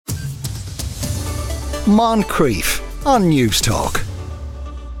Moncrief on News Talk.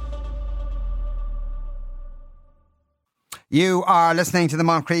 You are listening to the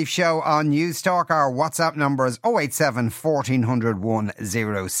Moncrief Show on News Talk. Our WhatsApp number is 087 1400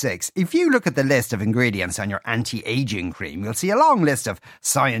 106. If you look at the list of ingredients on your anti-aging cream, you'll see a long list of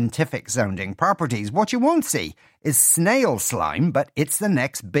scientific-sounding properties. What you won't see is snail slime, but it's the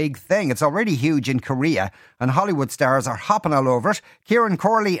next big thing. It's already huge in Korea, and Hollywood stars are hopping all over it. Kieran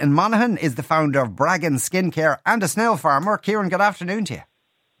Corley in Monaghan is the founder of Bragan Skincare and a snail farmer. Kieran, good afternoon to you.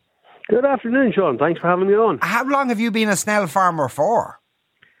 Good afternoon, Sean. Thanks for having me on. How long have you been a snail farmer for?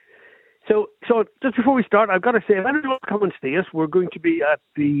 So just before we start, I've got to say, if anyone wants to come and see us, we're going to be at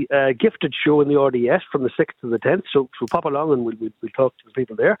the Gifted show in the RDS from the 6th to the 10th. So pop along and we'll talk to the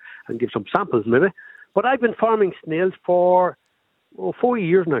people there and give some samples maybe. But I've been farming snails for 4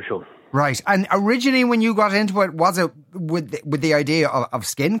 years now, Sean. Right. And originally when you got into it, was it with the idea of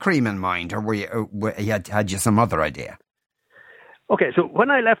skin cream in mind, or had you some other idea? Okay, so when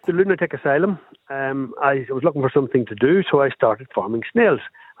I left the lunatic asylum, I was looking for something to do, so I started farming snails.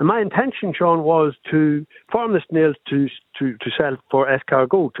 And my intention, Sean, was to farm the snails to sell for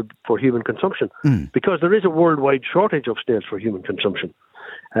escargot, for human consumption, because there is a worldwide shortage of snails for human consumption.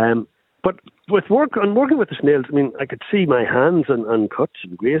 But working with the snails, I mean, I could see my hands and cuts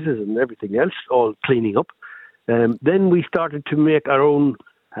and grazes and everything else all cleaning up. Then we started to make our own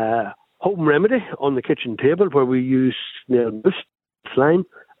home remedy on the kitchen table, where we use snail mousse, slime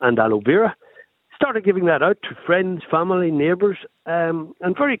and aloe vera. Started giving that out to friends, family, neighbours, and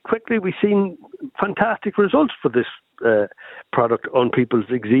very quickly we've seen fantastic results for this product on people's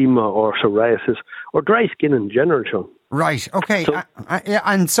eczema or psoriasis or dry skin in general, Sean. Right, okay.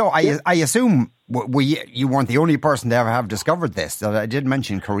 So, I assume you weren't the only person to ever have discovered this. I did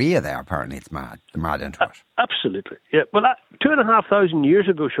mention Korea there, apparently. It's mad. They're mad into it. Absolutely, yeah. Well, 2,500 years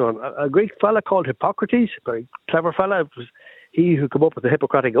ago, Sean, a great fella called Hippocrates, a very clever fella, it was he who came up with the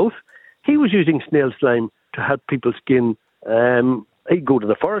Hippocratic Oath. He was using snail slime to help people's skin. He'd go to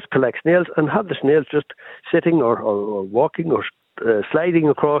the forest, collect snails, and have the snails just sitting or walking or sliding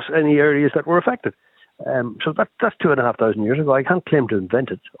across any areas that were affected. So that's 2,500 years ago. I can't claim to invent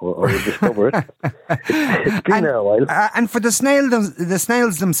it or discover it. It's been there a while. And for the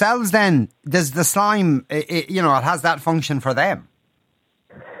snails themselves, then, does the slime, it has that function for them?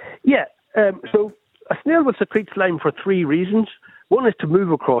 Yeah. So a snail will secrete slime for three reasons. One is to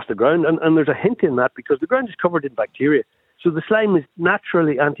move across the ground, and there's a hint in that because the ground is covered in bacteria. So the slime is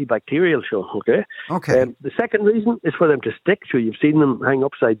naturally antibacterial, Sean, okay? Okay. The second reason is for them to stick. So you've seen them hang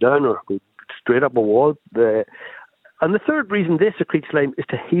upside down or go straight up a wall. And the third reason they secrete slime is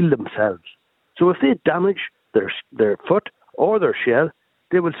to heal themselves. So if they damage their foot or their shell,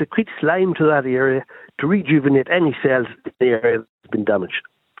 they will secrete slime to that area to rejuvenate any cells in the area that's been damaged.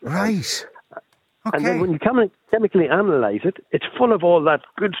 Right. Okay. And then when you chemically analyse it, it's full of all that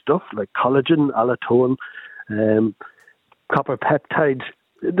good stuff like collagen, allantoin, copper peptides.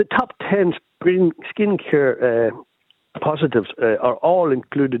 The top 10 skincare positives are all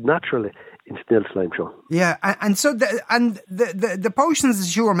included naturally in snail slime, Sean. Yeah, and so the potions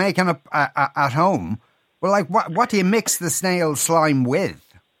that you were making up at home, well, like what do you mix the snail slime with?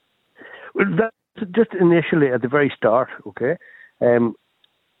 Well, that's just initially at the very start, okay?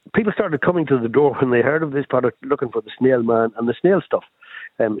 People started coming to the door when they heard of this product, looking for the snail man and the snail stuff.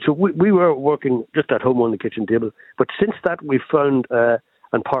 So we were working just at home on the kitchen table. But since that, we've found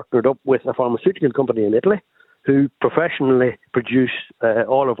and partnered up with a pharmaceutical company in Italy who professionally produce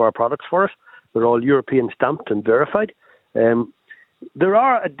all of our products for us. They're all European stamped and verified. There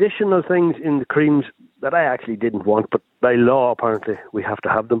are additional things in the creams that I actually didn't want, but by law, apparently, we have to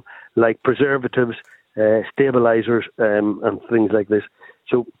have them, like preservatives, stabilizers, and things like this.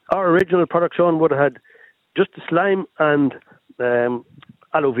 So our original product, Sean, would have had just the slime and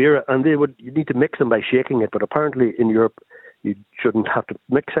aloe vera, and you need to mix them by shaking it. But apparently in Europe, you shouldn't have to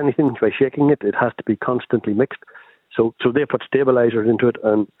mix anything by shaking it. It has to be constantly mixed. So they put stabilizers into it,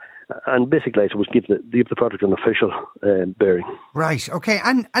 and basically, I suppose, give the product an official bearing. Right. Okay.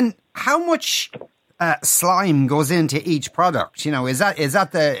 And how much slime goes into each product? Is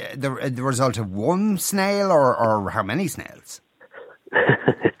that the result of one snail or how many snails?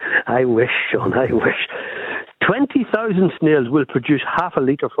 I wish, Sean, I wish. 20,000 snails will produce half a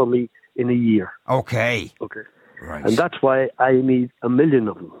litre for me in a year. Okay. Right. And that's why I need 1 million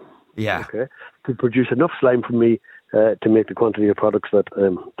of them. Yeah. Okay. To produce enough slime for me to make the quantity of products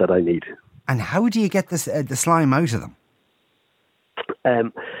that I need. And how do you get the slime out of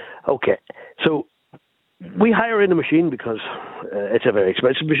them? Okay. So we hire in a machine because it's a very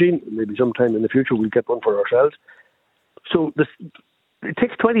expensive machine. Maybe sometime in the future we'll get one for ourselves. So it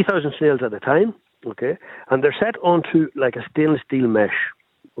takes 20,000 snails at a time, okay? And they're set onto like a stainless steel mesh,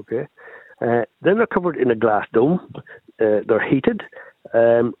 okay? Then they're covered in a glass dome. They're heated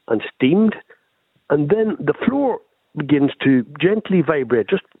and steamed. And then the floor begins to gently vibrate,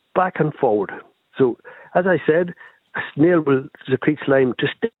 just back and forward. So, as I said, a snail will secrete slime to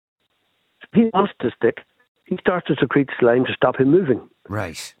stick. If he wants to stick, he starts to secrete slime to stop him moving.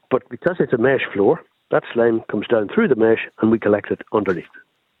 Right. But because it's a mesh floor, that slime comes down through the mesh and we collect it underneath.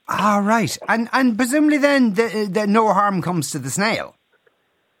 Ah, right. And presumably then no harm comes to the snail?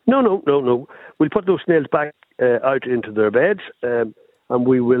 No. We'll put those snails back out into their beds and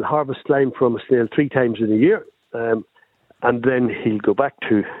we will harvest slime from a snail 3 times in a year. And then he'll go back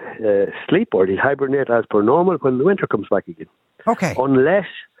to sleep, or he'll hibernate as per normal when the winter comes back again. Okay. Unless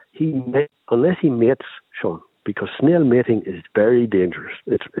he mates, Sean, because snail mating is very dangerous.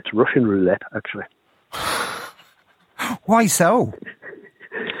 It's Russian roulette, actually. Why so?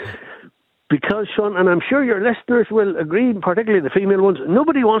 Because, Sean, and I'm sure your listeners will agree, particularly the female ones,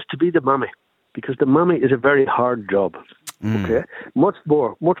 nobody wants to be the mummy, because the mummy is a very hard job. Okay, much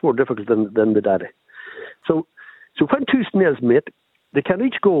more difficult than the daddy. So when 2 snails mate, they can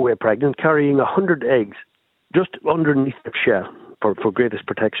each go away pregnant, carrying 100 eggs just underneath the shell for greatest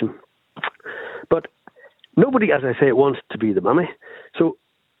protection. But nobody, as I say, wants to be the mummy. So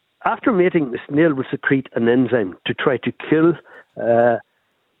after mating, the snail will secrete an enzyme to try to kill the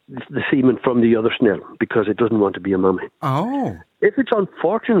semen from the other snail because it doesn't want to be a mummy. Oh. If it's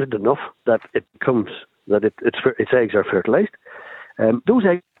unfortunate enough that its eggs are fertilized, those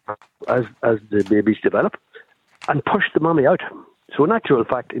eggs, as the babies develop, and push the mummy out. So in actual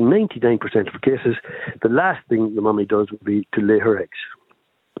fact, in 99% of cases, the last thing the mummy does would be to lay her eggs.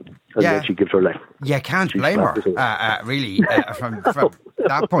 And then she gives her life. You can't blame her, really, from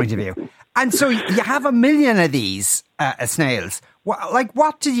that point of view. And so you have 1 million of these snails.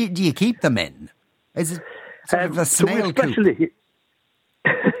 What do you keep them in? Is it sort of a snail coop?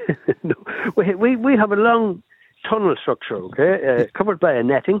 No, we have a long tunnel structure, okay, covered by a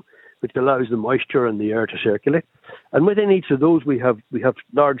netting, which allows the moisture and the air to circulate. And within each of those, we have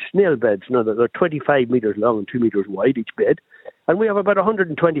large snail beds. Now, they're 25 metres long and 2 metres wide, each bed. And we have about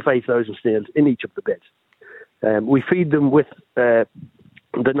 125,000 snails in each of the beds. We feed them with the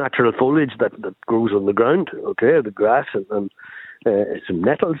natural foliage that grows on the ground, okay, the grass and some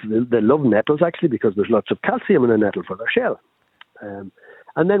nettles. They love nettles, actually, because there's lots of calcium in a nettle for their shell.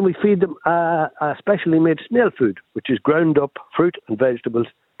 And then we feed them a specially made snail food, which is ground up fruit and vegetables,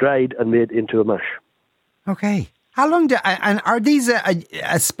 dried and made into a mash. Okay. How long and are these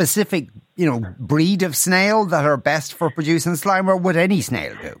a specific, breed of snail that are best for producing slime, or would any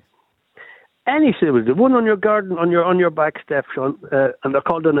snail do? Any snail will do. One on your garden, on your back step, Sean, and they're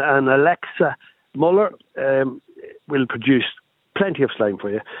called an Alexa Muller, will produce plenty of slime for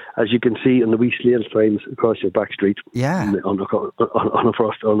you, as you can see in the wee snail frames across your back street. Yeah.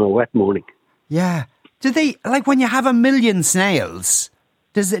 on a wet morning. Yeah. Do they, when you have 1 million snails,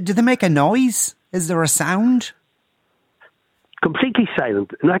 do they make a noise? Is there a sound? Completely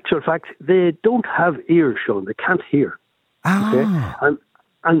silent. In actual fact, they don't have ears, Sean. They can't hear. Ah. Okay?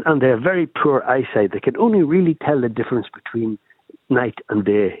 And they have very poor eyesight. They can only really tell the difference between night and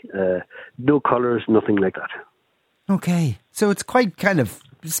day. No colours, nothing like that. Okay. So it's quite kind of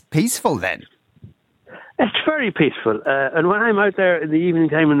peaceful then. It's very peaceful. And when I'm out there in the evening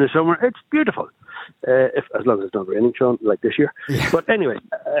time in the summer, it's beautiful. As long as it's not raining, Sean, like this year. Yeah. But anyway,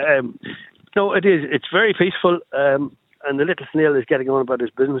 no, it is. It's very peaceful. And the little snail is getting on about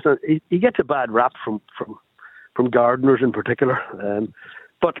his business. Now, he gets a bad rap from gardeners in particular.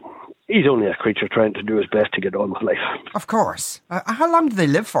 But he's only a creature trying to do his best to get on with life. Of course. How long do they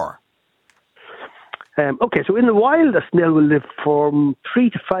live for? Okay, so in the wild, a snail will live from 3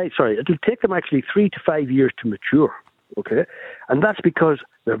 to 5. Sorry, it'll take them actually 3 to 5 years to mature. Okay, and that's because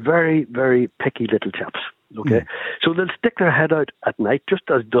they're very, very picky little chaps. Okay, so they'll stick their head out at night just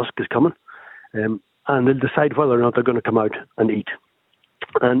as dusk is coming, and they'll decide whether or not they're going to come out and eat.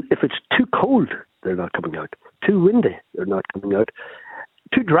 And if it's too cold, they're not coming out. Too windy, they're not coming out.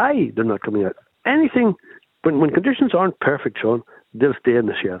 Too dry, they're not coming out. Anything, when conditions aren't perfect, Sean, they'll stay in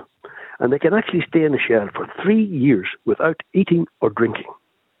the shell. And they can actually stay in the shell for 3 years without eating or drinking,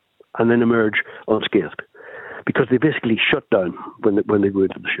 and then emerge unscathed, because they basically shut down when they go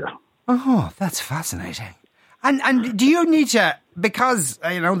into the shell. Oh, that's fascinating. And do you need to, because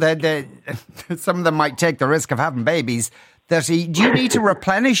some of them might take the risk of having babies, do you need to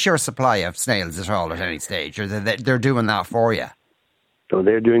replenish your supply of snails at all at any stage, or they're doing that for you? So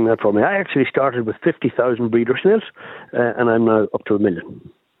they're doing that for me. I actually started with 50,000 breeder snails, and I'm now up to 1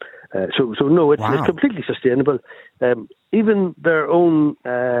 million. So no, it's completely sustainable. Even their own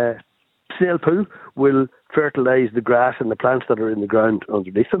snail poo will fertilise the grass and the plants that are in the ground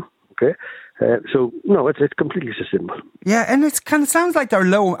underneath them. Okay, so no, it's completely sustainable. Yeah, and it kind of sounds like they're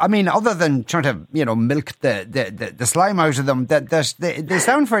low. I mean, other than trying to milk the slime out of them, they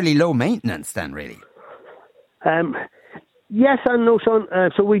sound fairly low maintenance. Then, really. Yes and no, son.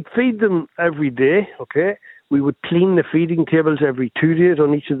 So we'd feed them every day. Okay, we would clean the feeding tables every 2 days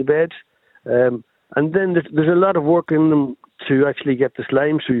on each of the beds, and then there's a lot of work in them to actually get the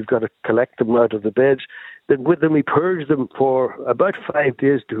slime. So you've got to collect them out of the beds. Then with them, we purge them for about 5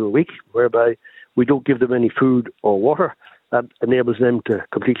 days to a week, whereby we don't give them any food or water. That enables them to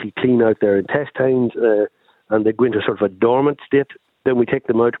completely clean out their intestines, and they go into sort of a dormant state. Then we take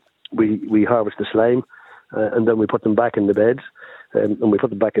them out, we harvest the slime, and then we put them back in the beds, and we put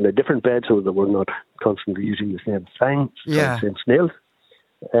them back in a different bed so that we're not constantly using the same slime, same snails.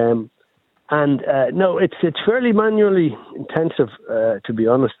 No, it's fairly manually intensive, to be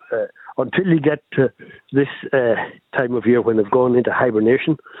honest, until you get to this time of year when they've gone into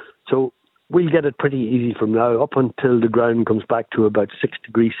hibernation. So we'll get it pretty easy from now up until the ground comes back to about 6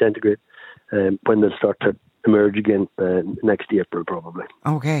 degrees centigrade, when they'll start to emerge again next April, probably.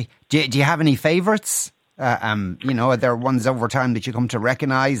 Okay. Do you have any favourites? Are there ones over time that you come to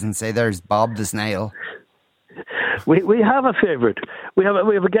recognise and say, there's Bob the snail? We have a favourite. We have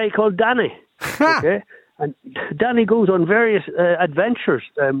a guy called Danny. Okay, and Danny goes on various adventures.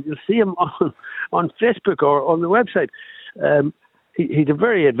 You'll see him on Facebook or on the website. He's a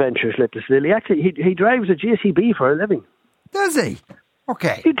very adventurous little snail. He drives a JCB for a living. Does he?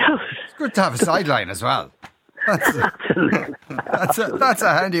 Okay. He does. It's good to have a sideline as well. Absolutely. That's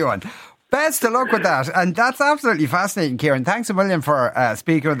a handy one. Best of luck with that. And that's absolutely fascinating, Kieran. Thanks a million for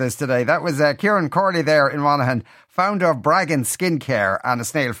speaking with us today. That was Kieran Corley there in Monaghan, founder of Bragan Skincare and a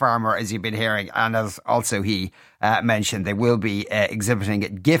snail farmer, as you've been hearing. And as also he mentioned, they will be exhibiting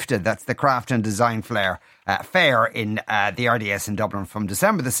at Gifted. That's the Craft and Design Fair in the RDS in Dublin from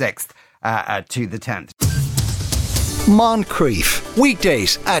December the 6th to the 10th. Moncrief,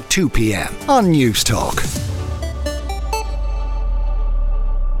 weekdays at 2 p.m. on News Talk.